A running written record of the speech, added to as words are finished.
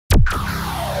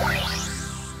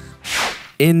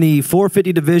In the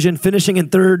 450 division, finishing in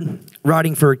third,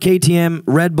 riding for KTM,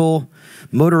 Red Bull,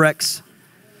 Motorex,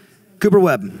 Cooper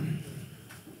Webb.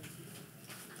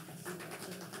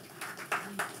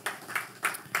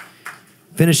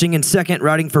 Finishing in second,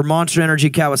 riding for Monster Energy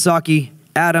Kawasaki,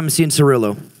 Adam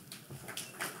Cianciarulo.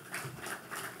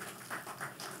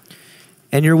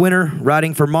 And your winner,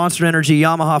 riding for Monster Energy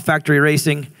Yamaha Factory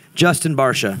Racing, Justin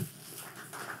Barsha.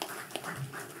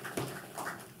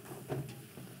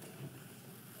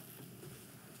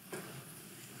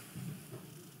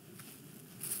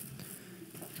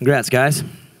 Congrats, guys.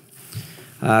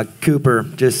 Cooper,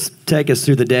 just take us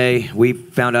through the day. We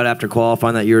found out after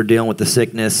qualifying that you were dealing with the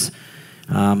sickness.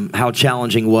 How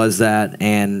challenging was that?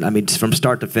 And, I mean, just from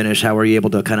start to finish, how were you able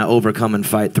to kind of overcome and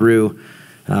fight through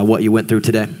what you went through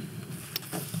today?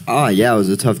 Oh, yeah, it was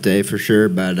a tough day for sure,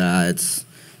 but it's,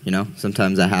 you know,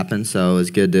 sometimes that happens, so it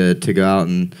was good to go out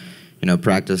and, you know,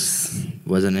 practice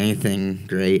wasn't anything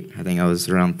great. I think I was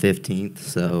around 15th,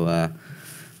 so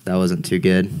that wasn't too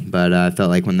good. But I felt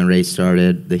like when the race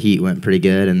started, the heat went pretty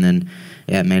good, and then,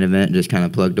 yeah, main event just kind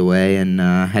of plugged away and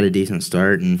had a decent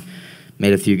start and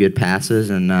made a few good passes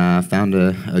and found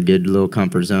a good little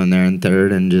comfort zone there in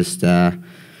third and just kind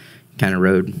of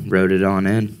rode it on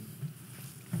in.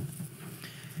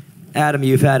 Adam,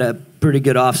 you've had a pretty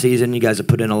good offseason. You guys have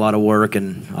put in a lot of work,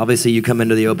 and obviously you come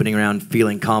into the opening round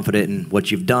feeling confident in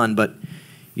what you've done, but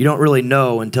you don't really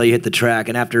know until you hit the track.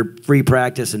 And after free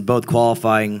practice and both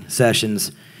qualifying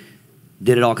sessions,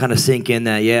 did it all kind of sink in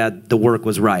that, yeah, the work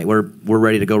was right, we're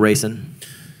ready to go racing?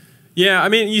 Yeah, I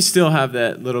mean, you still have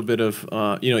that little bit of,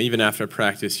 you know, even after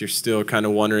practice, you're still kind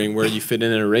of wondering where you fit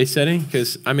in a race setting.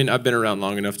 Because, I mean, I've been around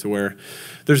long enough to where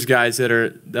there's guys that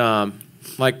are,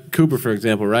 like Cooper, for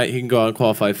example, right? He can go out and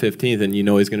qualify 15th, and you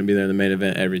know he's going to be there in the main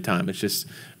event every time. It's just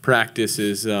practice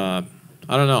is, I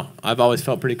don't know. I've always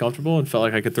felt pretty comfortable and felt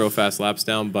like I could throw fast laps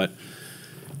down, but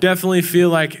definitely feel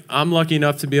like I'm lucky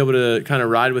enough to be able to kind of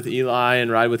ride with Eli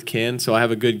and ride with Ken, so I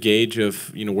have a good gauge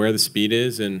of, you know, where the speed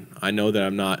is, and I know that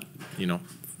I'm not, you know,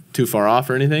 too far off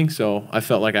or anything, so I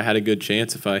felt like I had a good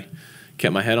chance if I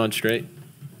kept my head on straight.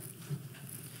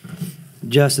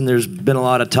 Justin, there's been a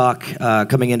lot of talk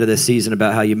coming into this season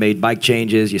about how you made bike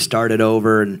changes, you started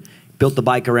over and built the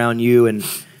bike around you, and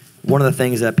one of the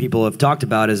things that people have talked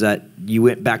about is that you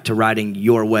went back to riding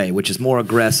your way, which is more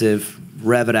aggressive,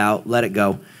 rev it out, let it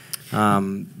go.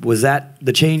 Was that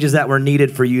the changes that were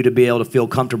needed for you to be able to feel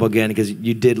comfortable again? Because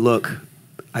you did look,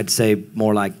 I'd say,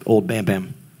 more like old Bam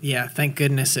Bam. Yeah, thank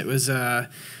goodness. It was a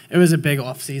big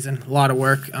off season, a lot of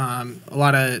work, a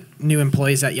lot of new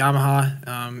employees at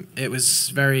Yamaha. It was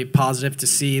very positive to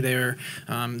see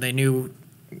they knew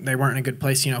they weren't in a good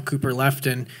place. You know, Cooper left,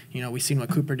 and you know we seen what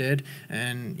Cooper did,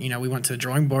 and you know we went to the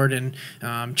drawing board and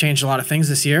changed a lot of things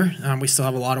this year. We still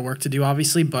have a lot of work to do,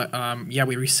 obviously, but yeah,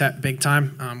 we reset big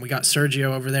time. We got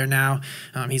Sergio over there now.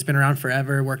 He's been around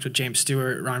forever. Worked with James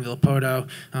Stewart, Ron Villapoto,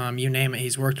 you name it.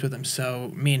 He's worked with him.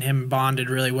 So me and him bonded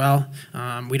really well.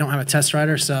 We don't have a test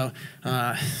rider, so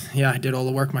yeah, I did all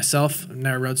the work myself. I've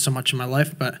never rode so much in my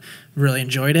life, but really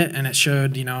enjoyed it, and it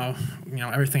showed. You know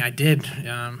everything I did.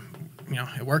 You know,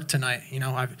 it worked tonight. You know,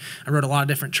 I rode a lot of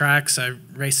different tracks. I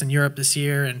raced in Europe this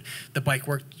year, and the bike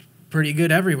worked pretty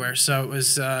good everywhere. So it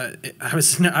was, I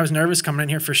was nervous coming in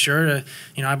here for sure.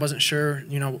 You know, I wasn't sure,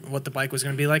 you know, what the bike was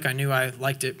going to be like. I knew I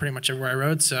liked it pretty much everywhere I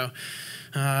rode. So,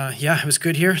 yeah, it was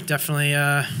good here. Definitely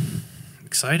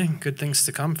exciting. Good things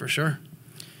to come for sure.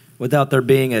 Without there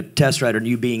being a test rider and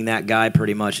you being that guy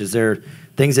pretty much, is there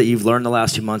things that you've learned the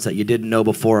last 2 months that you didn't know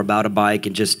before about a bike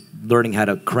and just learning how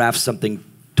to craft something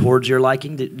towards your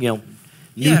liking, you know,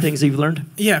 new things that you've learned?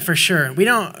 Yeah, for sure. We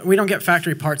don't get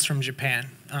factory parts from Japan.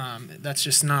 That's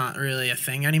just not really a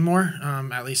thing anymore,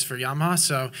 at least for Yamaha.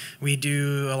 So we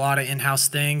do a lot of in-house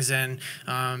things, and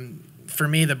for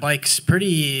me, the bike's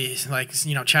pretty, like,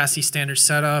 you know, chassis standard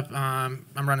setup. I'm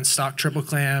running stock triple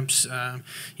clamps.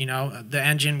 You know, the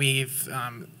engine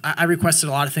I requested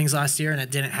a lot of things last year and it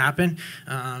didn't happen.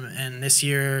 And this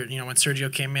year, you know, when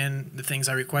Sergio came in, the things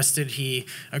I requested, he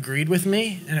agreed with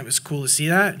me, and it was cool to see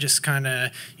that. Just kind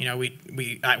of, you know, we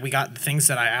got the things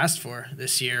that I asked for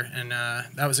this year, and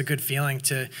that was a good feeling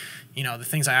to, you know, the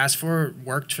things I asked for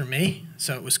worked for me,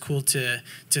 so it was cool to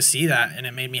see that, and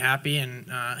it made me happy. And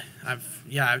I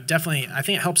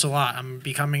think it helps a lot. I'm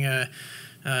becoming a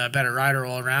better rider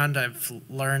all around. I've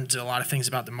learned a lot of things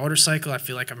about the motorcycle. I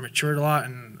feel like I've matured a lot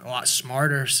and a lot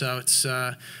smarter. So it's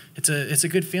a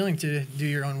good feeling to do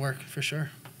your own work for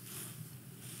sure.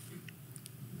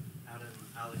 Adam,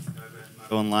 Alex Gover,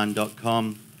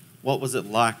 MotoOnline.com. What was it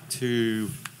like to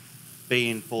be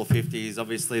in 450s,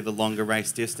 obviously the longer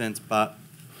race distance, but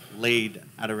lead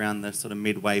at around the sort of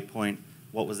midway point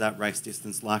What was that race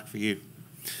distance like for you?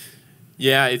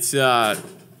 Yeah, it's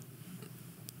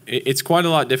quite a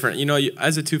lot different. You know,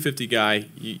 as a 250 guy,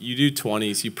 you do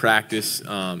 20s, you practice,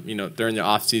 you know, during the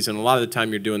off season. A lot of the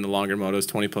time you're doing the longer motos,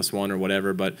 20+1 or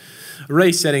whatever, but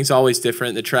race setting's always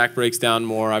different. The track breaks down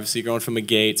more. Obviously, you're going from a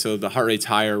gate, so the heart rate's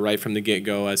higher right from the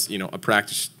get-go. As, you know, a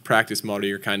practice moto,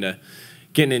 you're kind of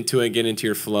getting into it, getting into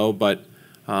your flow. But,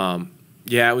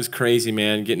 yeah, it was crazy,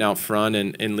 man, getting out front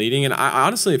and leading. And I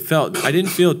honestly I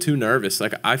didn't feel too nervous.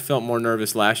 Like, I felt more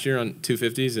nervous last year on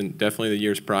 250s and definitely the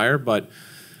years prior, but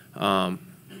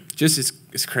just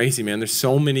it's crazy, man. There's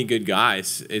so many good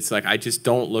guys. It's like I just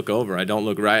don't look over. I don't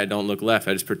look right. I don't look left.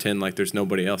 I just pretend like there's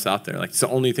nobody else out there. Like it's the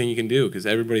only thing you can do because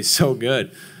everybody's so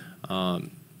good.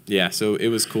 Yeah, so it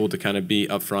was cool to kind of be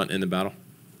up front in the battle.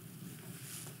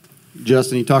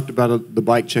 Justin, you talked about the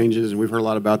bike changes, and we've heard a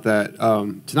lot about that.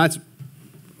 Tonight's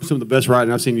some of the best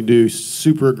riding I've seen you do.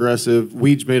 Super aggressive.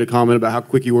 Weege made a comment about how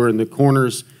quick you were in the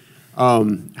corners.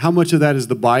 How much of that is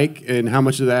the bike, and how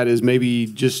much of that is maybe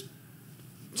just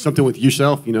something with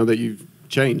yourself, you know, that you've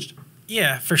changed?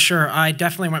 Yeah, for sure. I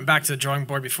definitely went back to the drawing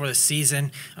board before the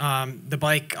season. The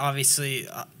bike, obviously,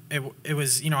 it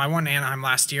was, you know, I won Anaheim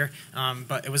last year,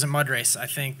 but it was a mud race. I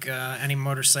think any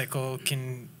motorcycle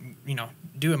can, you know,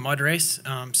 do a mud race.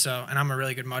 So, and I'm a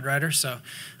really good mud rider, so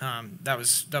that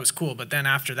was cool. But then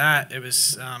after that, it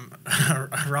was a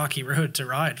rocky road to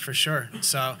ride for sure.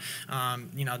 So,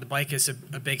 you know, the bike is a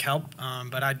big help.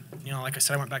 But I, you know, like I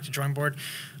said, I went back to drawing board.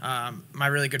 My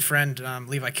really good friend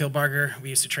Levi Kilbarger, we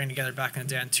used to train together back in the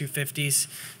day on 250s,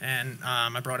 and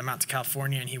I brought him out to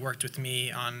California, and he worked with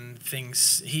me on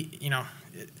things. He, you know,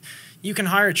 you can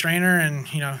hire a trainer,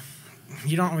 and you know,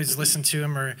 you don't always listen to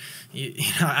him, or you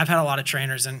know, I've had a lot of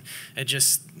trainers, and it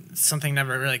just something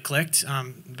never really clicked.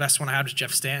 The best one I had was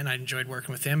Jeff Stanton. I enjoyed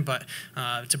working with him, but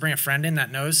to bring a friend in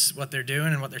that knows what they're doing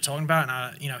and what they're talking about,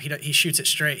 and you know, he shoots it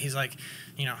straight. He's like,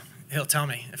 you know, he'll tell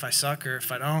me if I suck or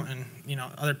if I don't, and you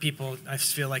know, other people I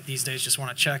feel like these days just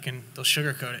want to check and they'll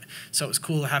sugarcoat it. So it was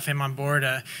cool to have him on board.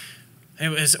 It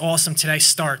was awesome. Today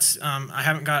starts. I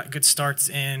haven't got good starts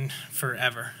in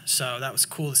forever, so that was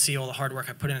cool to see all the hard work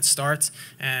I put in at starts,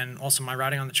 and also my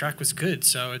riding on the track was good.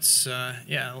 So it's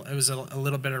yeah, it was a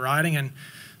little bit of riding and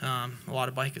a lot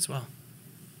of bike as well.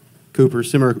 Cooper,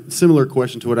 similar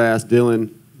question to what I asked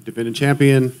Dylan, defending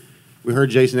champion. We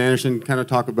heard Jason Anderson kind of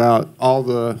talk about all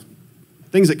the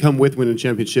things that come with winning a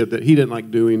championship that he didn't like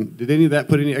doing. Did any of that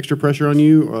put any extra pressure on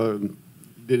you?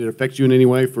 Did it affect you in any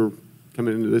way for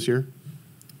coming into this year?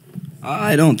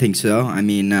 I don't think so. I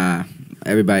mean,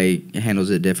 everybody handles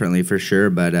it differently for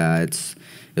sure, but it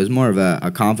was more of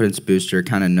a confidence booster,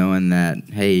 kind of knowing that,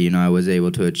 hey, you know, I was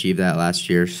able to achieve that last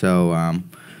year. So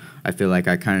I feel like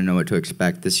I kind of know what to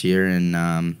expect this year,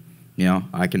 and you know,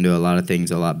 I can do a lot of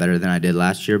things a lot better than I did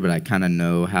last year, but I kind of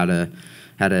know how to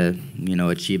you know,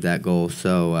 achieve that goal.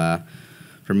 So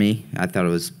for me, I thought it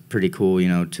was pretty cool, you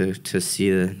know, to see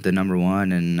the number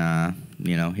one, and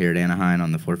you know, here at Anaheim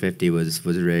on the 450 was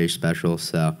very special.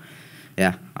 So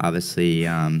yeah, obviously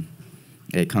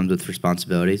it comes with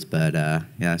responsibilities, but yeah,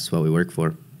 that's what we work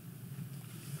for.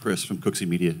 Chris from Cooksey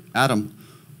Media. Adam,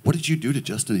 what did you do to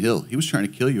Justin Hill? He was trying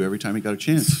to kill you every time he got a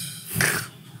chance.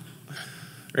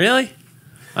 Really?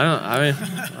 I mean,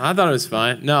 I thought it was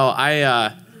fine. No,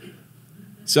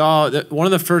 so one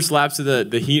of the first laps of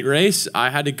the heat race, I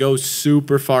had to go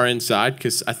super far inside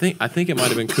because I think it might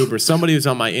have been Cooper. Somebody was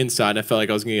on my inside. I felt like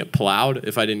I was going to get plowed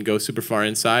if I didn't go super far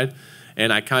inside.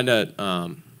 And I kind of,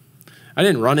 I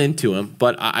didn't run into him,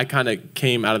 but I kind of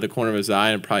came out of the corner of his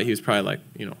eye, and he was probably like,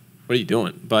 you know, what are you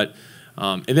doing? But,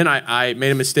 and then I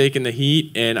made a mistake in the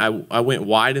heat, and I went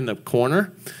wide in the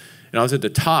corner. And I was at the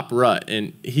top rut,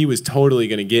 and he was totally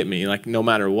going to get me, like, no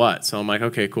matter what. So I'm like,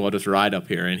 okay, cool, I'll just ride up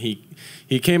here. And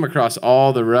he came across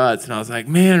all the ruts, and I was like,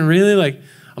 man, really? Like,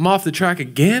 I'm off the track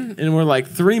again? And we're like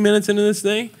 3 minutes into this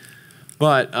thing?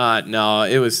 But, no,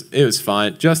 it was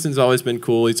fine. Justin's always been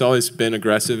cool. He's always been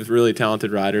aggressive, really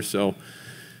talented rider. So,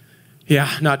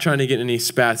 yeah, not trying to get any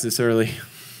spats this early.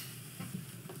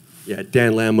 Yeah,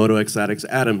 Dan Lamb, Moto X Addicts.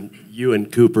 Adam, you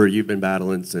and Cooper, you've been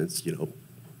battling since, you know,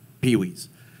 Pee-wees.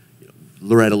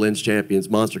 Loretta Lynn's champions,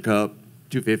 Monster Cup,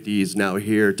 250s, now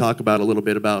here. Talk about a little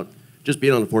bit about just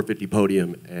being on the 450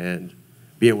 podium and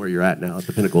being where you're at now at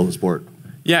the pinnacle of the sport.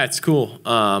 Yeah, it's cool.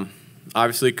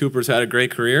 Obviously, Cooper's had a great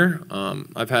career.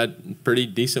 I've had a pretty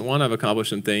decent one. I've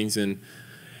accomplished some things, and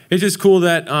it's just cool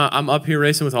that I'm up here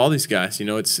racing with all these guys. You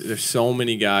know, there's so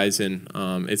many guys, and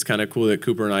it's kind of cool that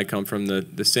Cooper and I come from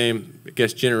the same, I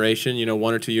guess, generation. You know,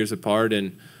 1 or 2 years apart,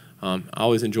 and I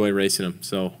always enjoy racing him.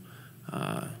 So.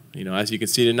 You know, as you can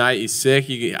see tonight, he's sick.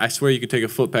 I swear you could take a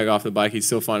foot peg off the bike, he'd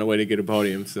still find a way to get a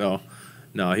podium. So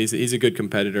no, he's a good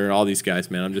competitor. All these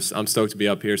guys, man. I'm stoked to be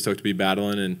up here, stoked to be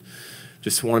battling, and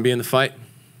just want to be in the fight.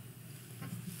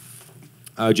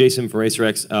 Jason from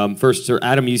RacerX. First, Sir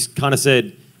Adam, you kind of said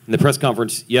in the press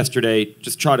conference yesterday,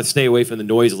 just try to stay away from the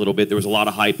noise a little bit. There was a lot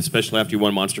of hype, especially after you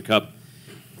won Monster Cup.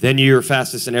 Then you were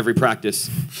fastest in every practice.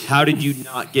 How did you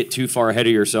not get too far ahead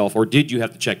of yourself, or did you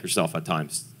have to check yourself at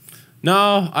times?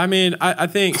 No, I mean, I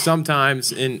think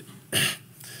sometimes in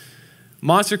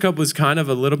Monster Cup was kind of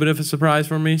a little bit of a surprise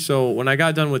for me. So when I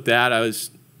got done with that, I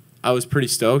was pretty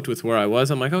stoked with where I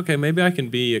was. I'm like, okay, maybe I can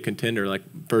be a contender like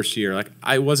first year. Like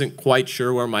I wasn't quite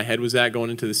sure where my head was at going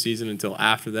into the season until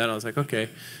after that. I was like, okay,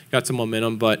 got some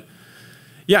momentum. But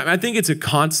yeah, I think it's a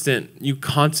constant. You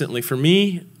constantly, for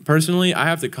me personally, I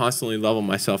have to constantly level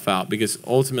myself out because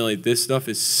ultimately this stuff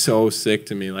is so sick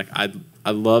to me. Like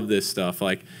I love this stuff.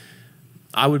 Like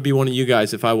I would be one of you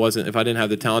guys if I didn't have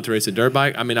the talent to race a dirt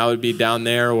bike. I mean, I would be down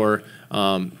there or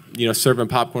you know, serving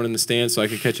popcorn in the stands so I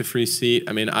could catch a free seat.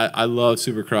 I mean, I love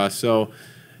Supercross. So,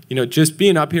 you know, just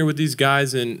being up here with these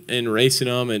guys and racing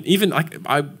them, and even like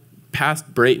I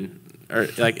passed Brayton or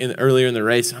like earlier in the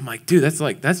race. And I'm like, dude,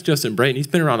 that's Justin Brayton. He's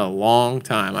been around a long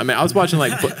time. I mean, I was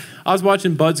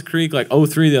watching Budds Creek like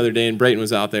 03 the other day, and Brayton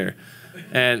was out there,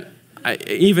 and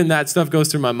even that stuff goes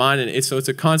through my mind, and it's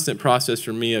a constant process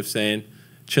for me of saying,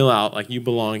 chill out, like you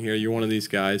belong here. You're one of these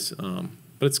guys.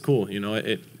 But it's cool, you know.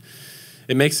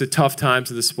 It makes the tough times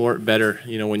of the sport better,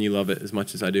 you know, when you love it as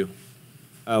much as I do.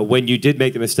 When you did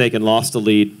make the mistake and lost the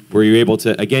lead, were you able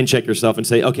to, again, check yourself and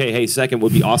say, okay, hey, second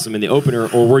would be awesome in the opener,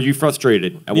 or were you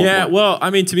frustrated at one point? Well, I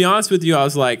mean, to be honest with you, I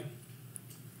was like,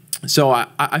 so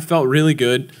I felt really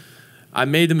good. I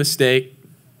made the mistake,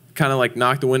 kind of like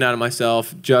knocked the wind out of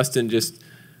myself. Justin just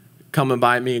coming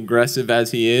by me aggressive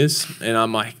as he is, and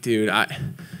I'm like, dude, I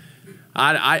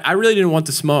really didn't want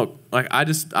to smoke. Like I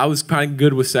was kind of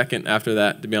good with second after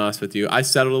that, to be honest with you. I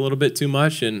settled a little bit too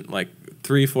much, and like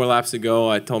 3-4 laps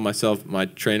ago, I told myself, my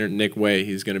trainer Nick Way,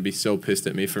 he's going to be so pissed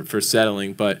at me for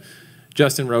settling. But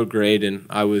Justin rode great, and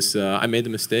I made the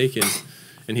mistake,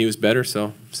 and he was better.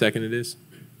 So second it is.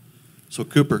 So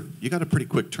Cooper, you got a pretty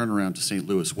quick turnaround to St.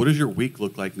 Louis. What does your week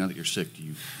look like now that you're sick? Do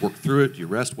you work through it? Do you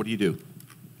rest? What do you do?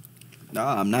 No,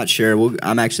 I'm not sure.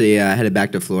 I'm actually headed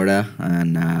back to Florida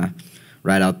and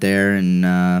right out there,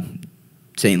 and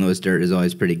St. Louis dirt is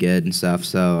always pretty good and stuff.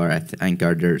 So, or I think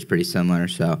our dirt is pretty similar.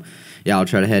 So, yeah, I'll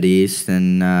try to head east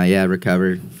and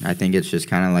recover. I think it's just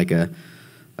kind of like a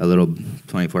little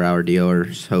 24-hour deal, or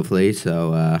hopefully.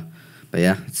 So, but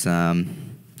yeah, it's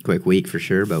quick week for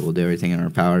sure. But we'll do everything in our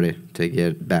power to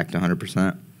get back to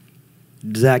 100%.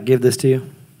 Does Zach give this to you?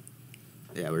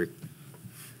 Yeah, we're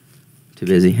too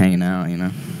busy hanging out, you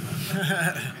know.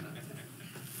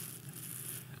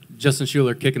 Justin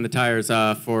Schuler kicking the tires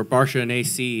for Barsha and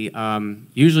AC.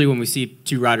 Usually when we see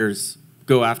two riders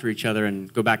go after each other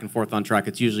and go back and forth on track,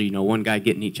 it's usually, you know, one guy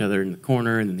getting each other in the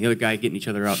corner and then the other guy getting each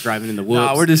other out driving in the woods.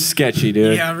 No, we're just sketchy,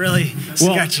 dude. Yeah, really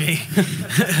sketchy.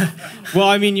 Well,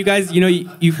 I mean, you guys, you know,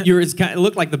 it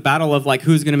looked like the battle of like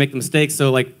who's going to make the mistake.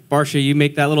 So like Barsha, you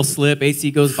make that little slip,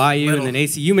 AC goes by you, and then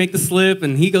AC, you make the slip,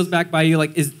 and he goes back by you.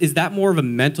 Like, is that more of a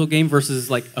mental game versus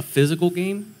like a physical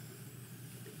game?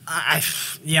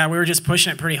 Yeah, we were just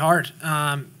pushing it pretty hard.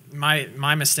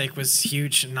 My mistake was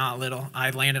huge, not little. I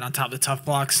landed on top of the tough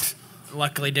blocks.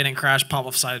 Luckily, didn't crash, pop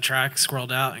off side of the track,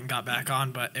 squirreled out, and got back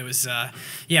on. But it was,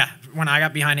 when I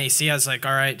got behind AC, I was like,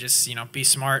 all right, just, you know, be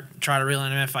smart, try to reel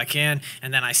in him if I can.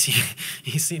 And then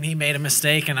he made a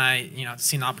mistake, and I, you know,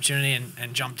 seen the opportunity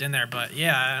and jumped in there. But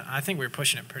yeah, I think we were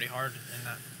pushing it pretty hard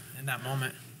in that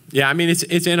moment. Yeah, I mean,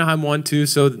 it's Anaheim 1 too,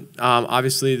 so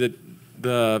obviously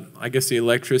I guess the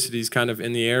electricity is kind of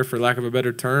in the air, for lack of a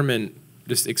better term, and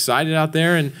just excited out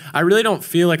there. And I really don't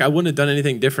feel like I wouldn't have done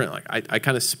anything different. Like I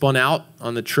kind of spun out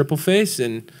on the triple face,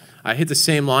 and I hit the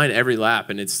same line every lap.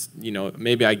 And it's, you know,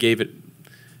 maybe I gave it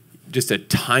just a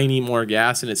tiny more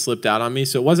gas and it slipped out on me.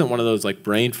 So it wasn't one of those like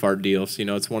brain fart deals. You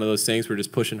know, it's one of those things we're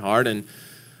just pushing hard, and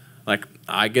like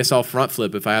I guess I'll front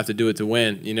flip if I have to do it to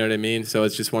win. You know what I mean? So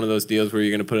it's just one of those deals where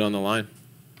you're going to put it on the line.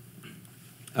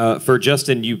 For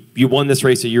Justin, you won this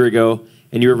race a year ago,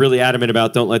 and you were really adamant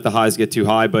about don't let the highs get too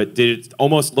high, but did it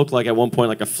almost look like at one point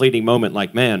like a fleeting moment,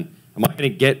 like, man, am I going to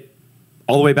get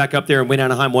all the way back up there and win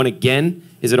Anaheim 1 again?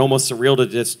 Is it almost surreal to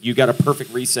just, you got a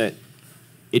perfect reset?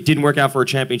 It didn't work out for a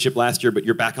championship last year, but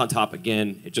you're back on top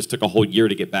again. It just took a whole year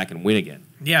to get back and win again.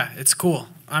 Yeah, it's cool.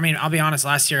 I mean, I'll be honest,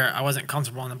 last year I wasn't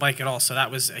comfortable on the bike at all, so that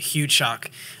was a huge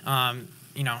shock.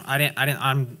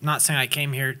 I'm not saying I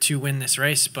came here to win this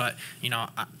race, but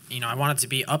I wanted to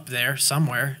be up there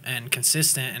somewhere and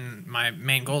consistent. And my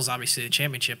main goal is obviously the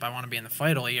championship. I want to be in the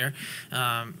fight all year,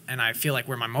 and I feel like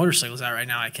where my motorcycle's at right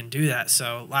now, I can do that.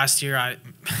 So last year, I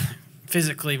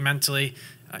physically, mentally,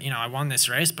 I won this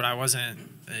race, but I wasn't,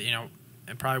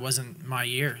 it probably wasn't my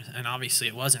year, and obviously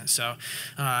it wasn't. So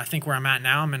I think where I'm at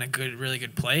now, I'm in a really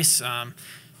good place. I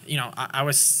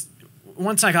was,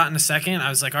 once I got into second, I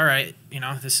was like, all right,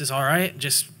 this is all right.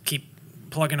 Just keep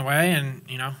plugging away, and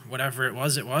whatever it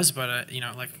was. But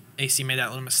like AC made that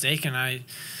little mistake, and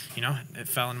it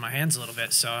fell in my hands a little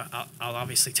bit. So I'll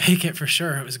obviously take it for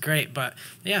sure. It was great, but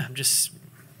yeah, I'm just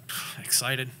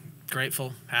excited,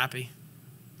 grateful, happy,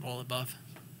 all above.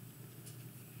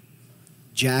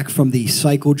 Jack from the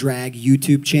Cycle Drag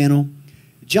YouTube channel.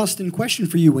 Justin, question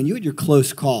for you. When you had your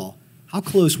close call, how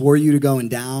close were you to going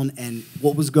down, and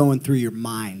what was going through your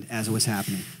mind as it was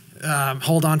happening?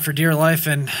 Hold on for dear life,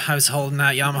 and I was holding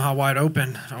that Yamaha wide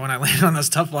open when I landed on those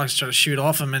tough blocks, try to shoot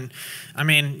off them. And I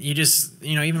mean, you just,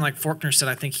 even like Faulkner said,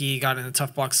 I think he got in the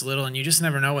tough blocks a little, and you just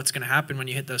never know what's going to happen when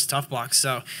you hit those tough blocks.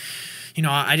 So,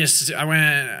 I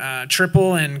went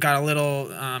triple and got a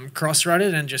little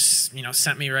cross-rutted and just,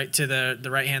 sent me right to the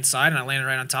right-hand side, and I landed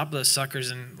right on top of those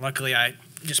suckers, and luckily I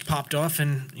just popped off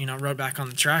and, rode back on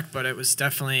the track. But it was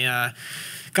definitely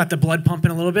got the blood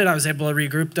pumping a little bit. I was able to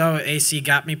regroup, though. AC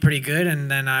got me pretty good,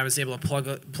 and then I was able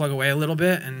to plug away a little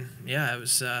bit, and yeah, it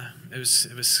was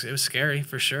scary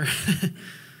for sure.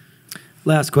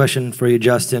 Last question for you,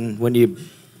 Justin. When you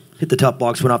hit the tough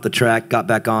blocks, went off the track, got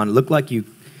back on, it looked like you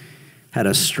had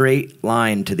a straight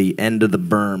line to the end of the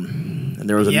berm, and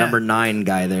there was a number 9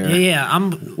 guy there.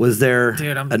 Was there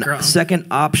a second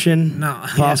option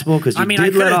possible? Because you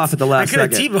did let off at the last second. I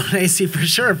could have T-boned AC for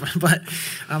sure, but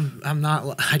I'm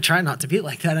not. I try not to be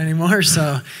like that anymore.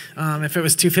 So if it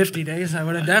was 250 days, I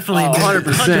would have definitely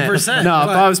 100%. No, if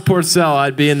I was Porcel,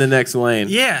 I'd be in the next lane.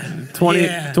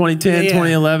 2010,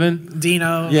 2011.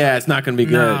 Dino. Yeah, it's not going to be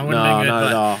good. No, not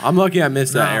at all. I'm lucky I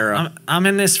missed that era. I'm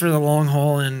in this for the long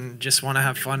haul and just want to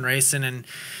have fun racing, and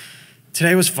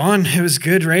today was fun. It was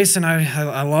good racing.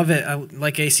 I love it.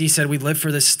 Like AC said, we live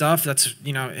for this stuff. That's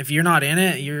if you're not in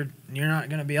it, you're not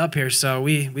gonna be up here. So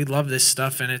we love this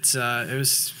stuff, and it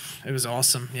was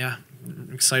awesome. Yeah,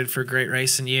 I'm excited for a great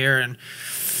racing year. And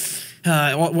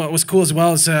what was cool as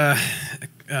well is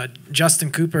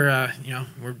Justin Cooper.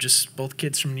 We're just both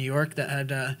kids from New York that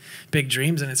had big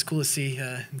dreams, and it's cool to see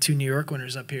 2 New York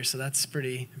winners up here. So that's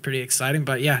pretty exciting.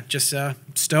 But yeah, just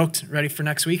stoked, ready for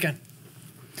next weekend.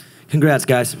 Congrats,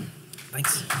 guys.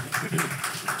 Thanks.